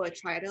sign up for a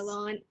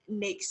triathlon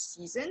next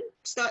season.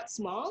 Start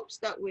small,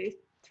 start with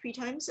 3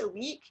 times a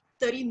week,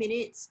 30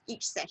 minutes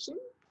each session.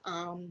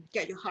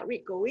 Get your heart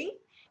rate going,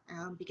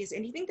 because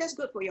anything that's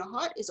good for your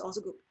heart is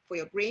also good for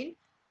your brain.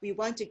 We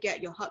want to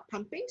get your heart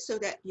pumping so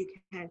that you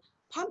can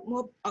pump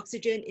more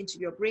oxygen into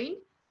your brain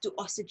to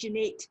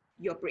oxygenate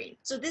your brain.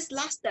 So this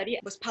last study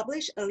was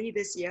published early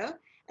this year,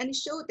 and it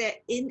showed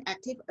that in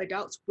active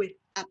adults with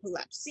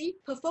epilepsy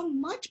perform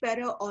much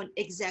better on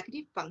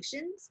executive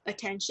functions,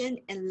 attention,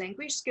 and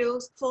language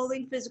skills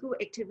following physical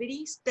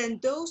activities than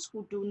those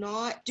who do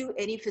not do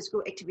any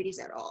physical activities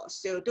at all.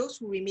 So those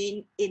who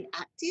remain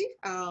inactive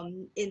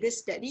in this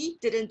study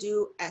didn't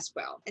do as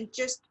well. And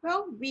just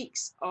 12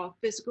 weeks of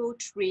physical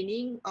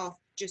training of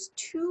just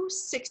 2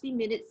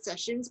 60-minute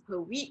sessions per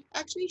week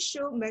actually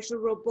show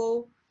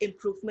measurable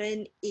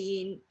improvement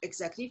in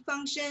executive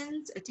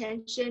functions,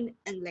 attention,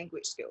 and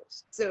language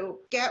skills. So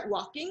get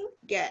walking,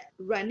 get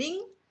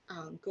running,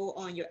 go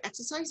on your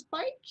exercise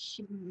bike.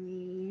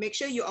 Make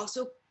sure you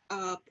also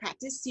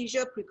practice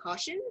seizure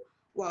precaution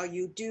while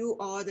you do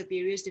all the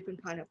various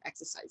different kind of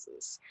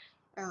exercises.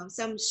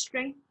 Some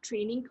strength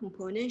training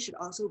components should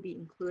also be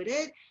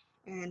included.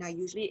 And I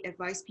usually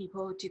advise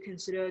people to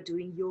consider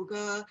doing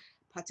yoga,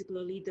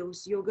 particularly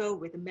those yoga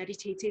with a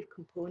meditative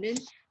component.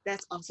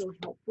 That's also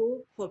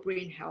helpful for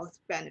brain health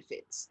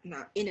benefits.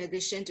 Now, in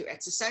addition to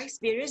exercise,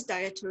 various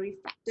dietary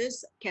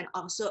factors can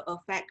also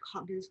affect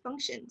cognitive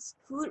functions.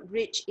 Food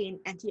rich in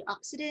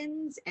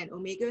antioxidants and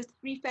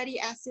omega-3 fatty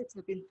acids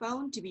have been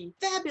found to be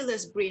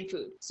fabulous brain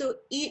food. So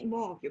eat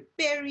more of your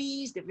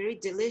berries, they're very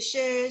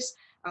delicious,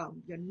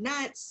 your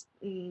nuts,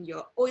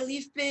 your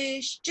oily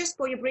fish, just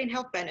for your brain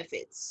health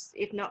benefits,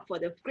 if not for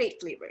the great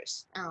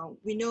flavors.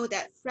 We know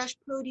that fresh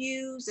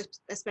produce,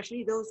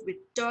 especially those with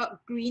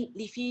dark green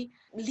leafy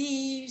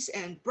leaves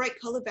and bright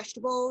colored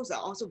vegetables,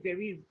 are also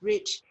very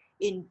rich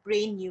in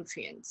brain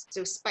nutrients.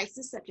 So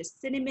spices such as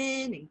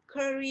cinnamon and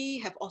curry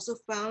have also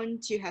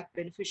found to have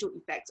beneficial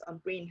effects on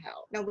brain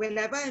health. Now,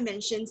 whenever I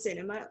mention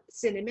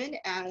cinnamon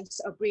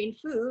as a brain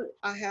food,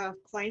 I have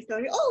clients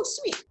telling me, oh,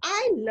 sweet,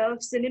 I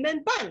love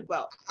cinnamon bun.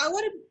 Well, I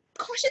want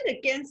to caution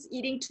against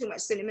eating too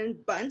much cinnamon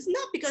buns,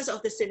 not because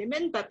of the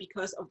cinnamon, but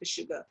because of the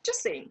sugar.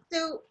 Just saying.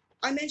 So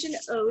I mentioned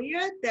earlier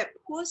that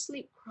poor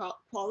sleep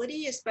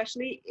quality,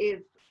 especially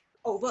if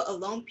over a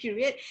long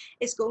period,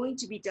 is going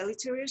to be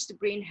deleterious to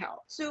brain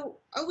health. So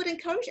I would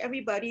encourage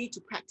everybody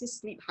to practice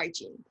sleep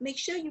hygiene. Make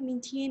sure you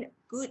maintain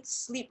good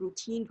sleep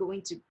routine,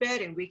 going to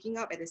bed and waking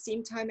up at the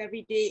same time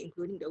every day,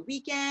 including the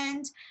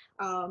weekend,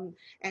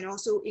 and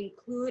also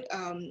include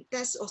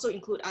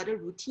other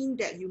routine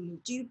that you may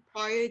do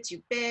prior to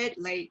bed,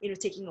 like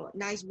taking a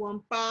nice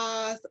warm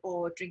bath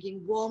or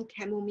drinking warm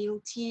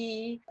chamomile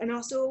tea, and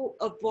also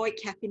avoid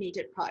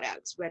caffeinated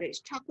products, whether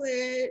it's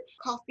chocolate,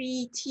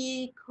 coffee,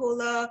 tea,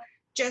 cola,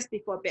 just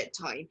before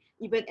bedtime.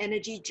 Even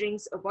energy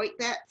drinks, avoid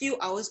that few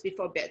hours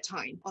before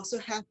bedtime. Also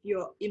have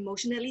your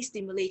emotionally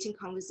stimulating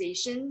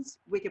conversations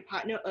with your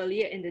partner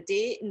earlier in the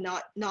day,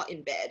 not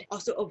in bed.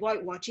 Also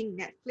avoid watching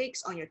Netflix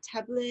on your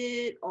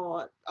tablet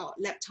or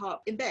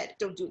laptop in bed.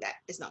 Don't do that.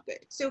 It's not good.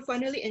 So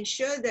finally,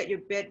 ensure that your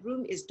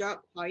bedroom is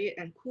dark, quiet,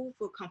 and cool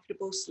for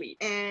comfortable sleep.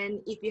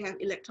 And if you have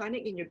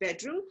electronic in your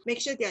bedroom, make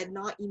sure they are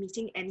not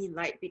emitting any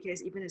light,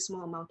 because even a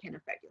small amount can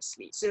affect your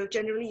sleep. So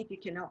generally, if you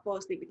cannot fall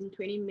asleep within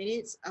 20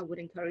 minutes, I would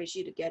encourage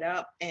you to get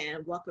up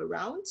and walk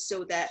around,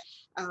 so that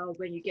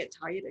when you get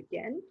tired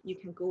again, you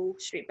can go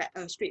straight back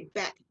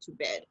to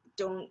bed.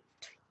 Don't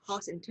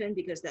toss and turn,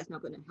 because that's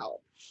not going to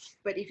help.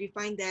 But if you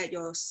find that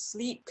your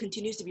sleep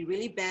continues to be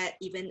really bad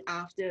even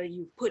after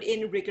you put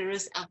in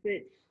rigorous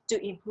effort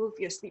to improve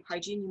your sleep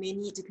hygiene, you may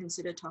need to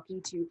consider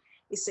talking to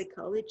a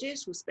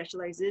psychologist who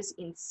specializes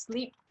in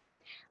sleep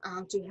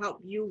to help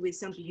you with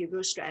some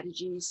behavioral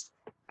strategies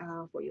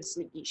for your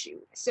sleep issue.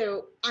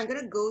 So I'm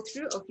going to go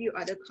through a few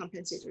other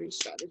compensatory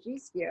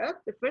strategies here.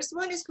 The first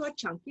one is called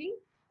chunking.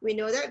 We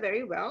know that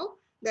very well,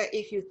 that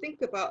if you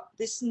think about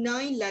this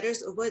 9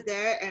 letters over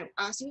there and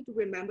ask you to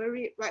remember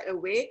it right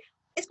away,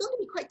 it's going to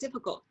be quite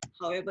difficult.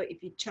 However,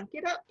 if you chunk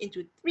it up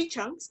into 3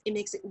 chunks, it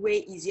makes it way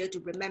easier to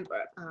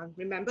remember.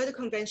 Remember, the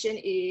convention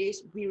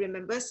is we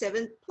remember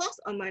 7 plus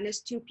or minus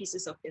 2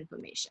 pieces of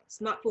information.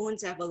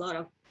 Smartphones have a lot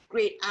of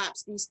great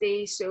apps these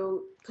days,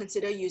 so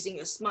consider using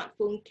a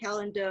smartphone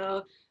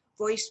calendar,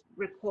 voice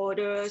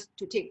recorders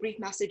to take brief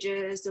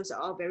messages. Those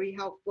are all very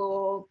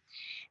helpful.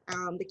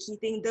 The key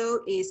thing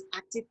though is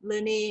active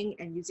learning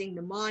and using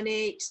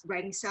mnemonics,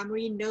 writing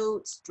summary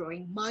notes,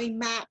 drawing mind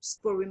maps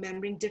for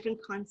remembering different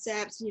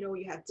concepts.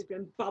 You have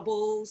different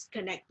bubbles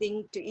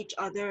connecting to each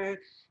other.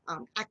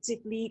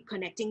 Actively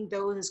connecting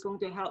those is going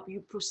to help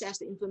you process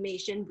the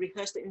information,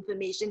 rehearse the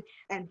information,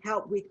 and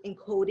help with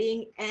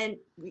encoding and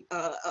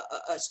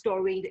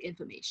storing the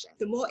information.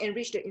 The more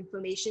enriched the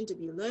information to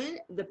be learned,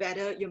 the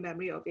better your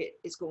memory of it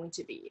is going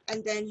to be.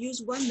 And then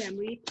use one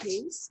memory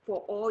place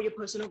for all your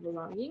personal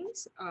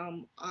belongings.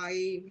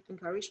 I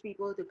encourage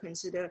people to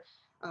consider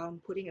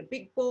putting a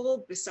big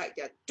bowl beside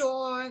their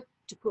door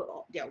to put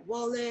all their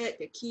wallet,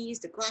 their keys,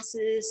 the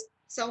glasses,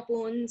 cell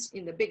phones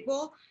in the big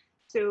bowl.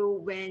 So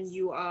when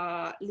you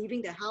are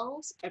leaving the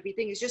house,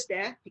 everything is just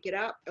there, pick it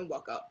up and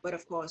walk out. But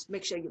of course,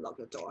 make sure you lock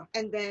your door.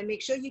 And then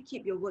make sure you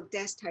keep your work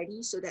desk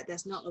tidy so that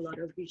there's not a lot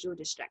of visual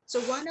distraction. So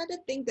one other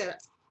thing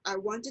that I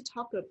want to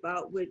talk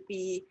about would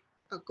be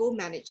goal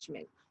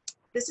management.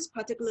 This is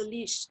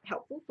particularly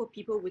helpful for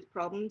people with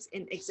problems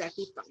in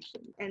executive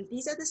function. And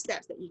these are the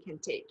steps that you can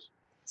take.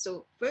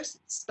 So first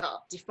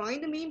stop,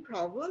 define the main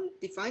problem,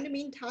 define the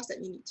main task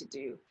that you need to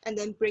do, and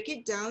then break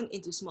it down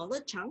into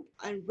smaller chunks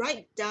and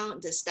write down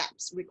the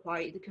steps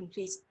required to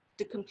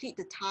complete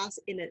the task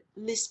in a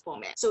list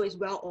format. So it's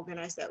well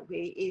organized that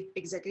way if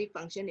executive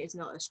function is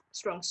not a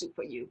strong suit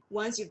for you.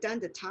 Once you've done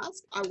the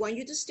task, I want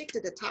you to stick to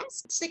the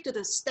task, stick to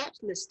the steps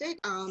listed,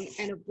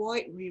 and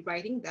avoid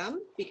rewriting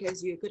them,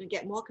 because you're going to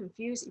get more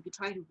confused if you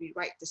try to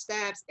rewrite the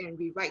steps and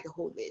rewrite the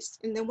whole list.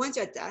 And then once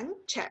you're done,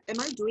 check, am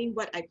I doing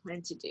what I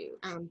plan to do?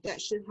 That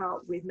should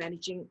help with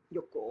managing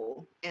your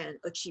goal and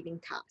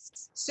achieving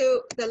tasks.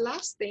 So the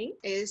last thing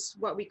is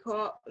what we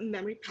call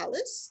memory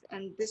palace,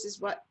 and this is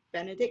what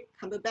Benedict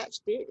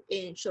Cumberbatch did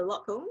in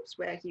Sherlock Holmes,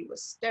 where he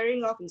was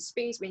staring off in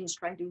space when he's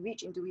trying to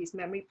reach into his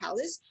memory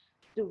palace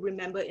to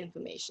remember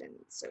information.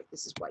 So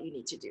this is what you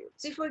need to do.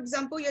 So for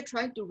example, you're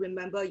trying to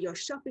remember your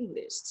shopping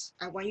list.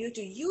 I want you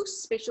to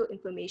use spatial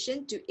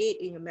information to aid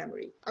in your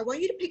memory. I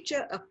want you to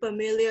picture a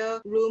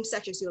familiar room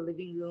such as your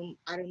living room.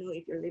 I don't know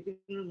if your living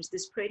room is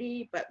this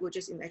pretty, but we'll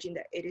just imagine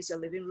that it is your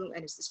living room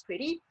and it's this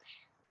pretty.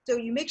 So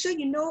you make sure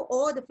you know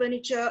all the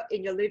furniture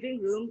in your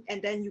living room,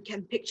 and then you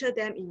can picture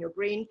them in your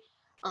brain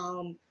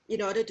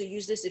in order to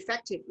use this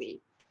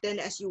effectively. Then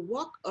as you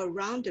walk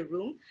around the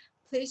room,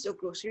 place your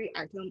grocery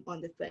item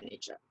on the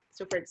furniture.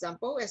 So for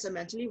example, as I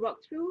mentally walk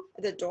through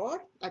the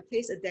door, I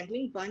place a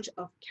dangling bunch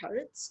of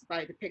carrots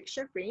by the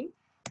picture frame,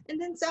 and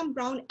then some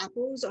brown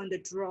apples on the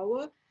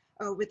drawer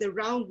with a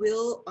round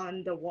wheel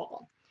on the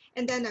wall.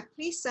 And then I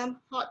place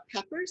some hot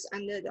peppers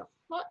under the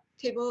hot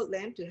table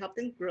lamp to help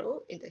them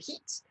grow in the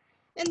heat.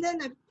 And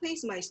then I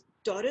place my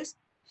daughter's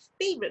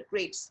favorite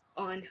grapes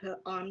on her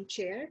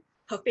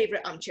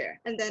favorite armchair.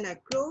 And then I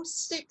grow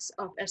sticks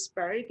of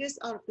asparagus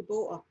out of the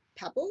bowl of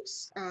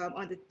pebbles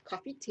on the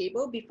coffee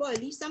table before I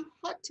leave some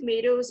hot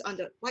tomatoes on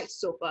the white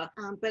sofa.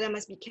 But I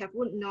must be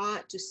careful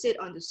not to sit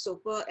on the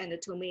sofa and the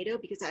tomato,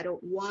 because I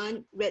don't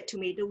want red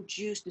tomato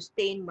juice to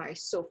stain my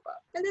sofa.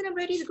 And then I'm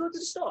ready to go to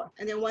the store.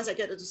 And then once I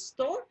get to the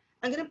store,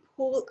 I'm going to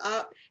pull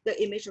up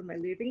the image of my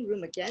living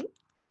room again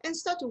and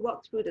start to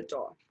walk through the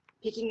door,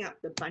 picking up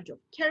the bunch of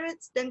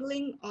carrots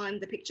dangling on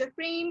the picture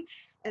frame,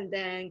 and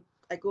then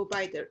I go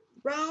by the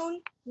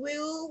round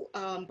wheel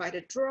by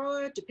the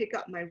drawer to pick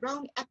up my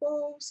round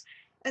apples,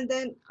 and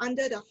then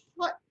under the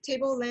hot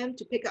table lamp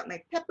to pick up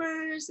my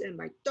peppers and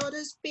my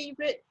daughter's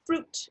favorite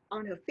fruit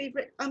on her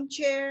favorite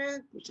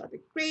armchair, which are the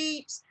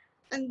grapes.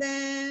 And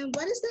then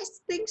what is that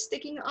thing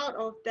sticking out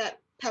of that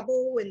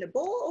pebble in the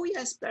bowl? Oh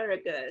yeah,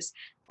 asparagus.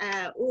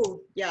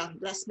 Oh yeah,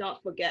 let's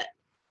not forget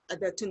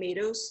the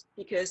tomatoes,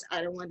 because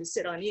I don't want to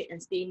sit on it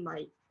and stain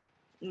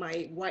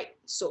my white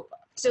sofa.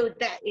 So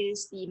that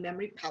is the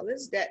memory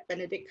palace that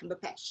Benedict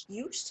Cumberbatch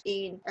used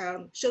in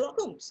Sherlock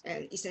Holmes,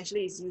 and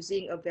essentially is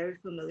using a very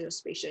familiar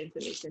spatial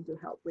information to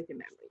help with your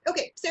memory.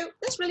 Okay, so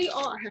that's really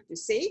all I have to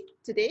say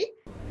today.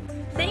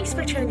 Thanks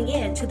for tuning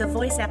in to the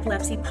Voice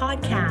Epilepsy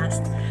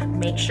podcast.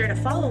 Make sure to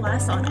follow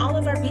us on all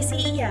of our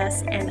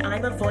BCES and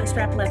I'm a Voice for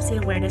Epilepsy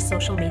Awareness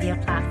social media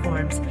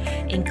platforms.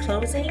 In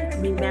closing,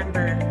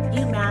 remember,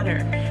 you matter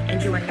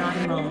and you are not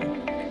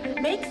alone.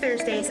 Make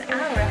Thursdays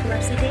our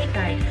Epilepsy Date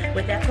Night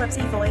with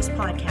Epilepsy Voice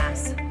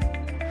Podcast.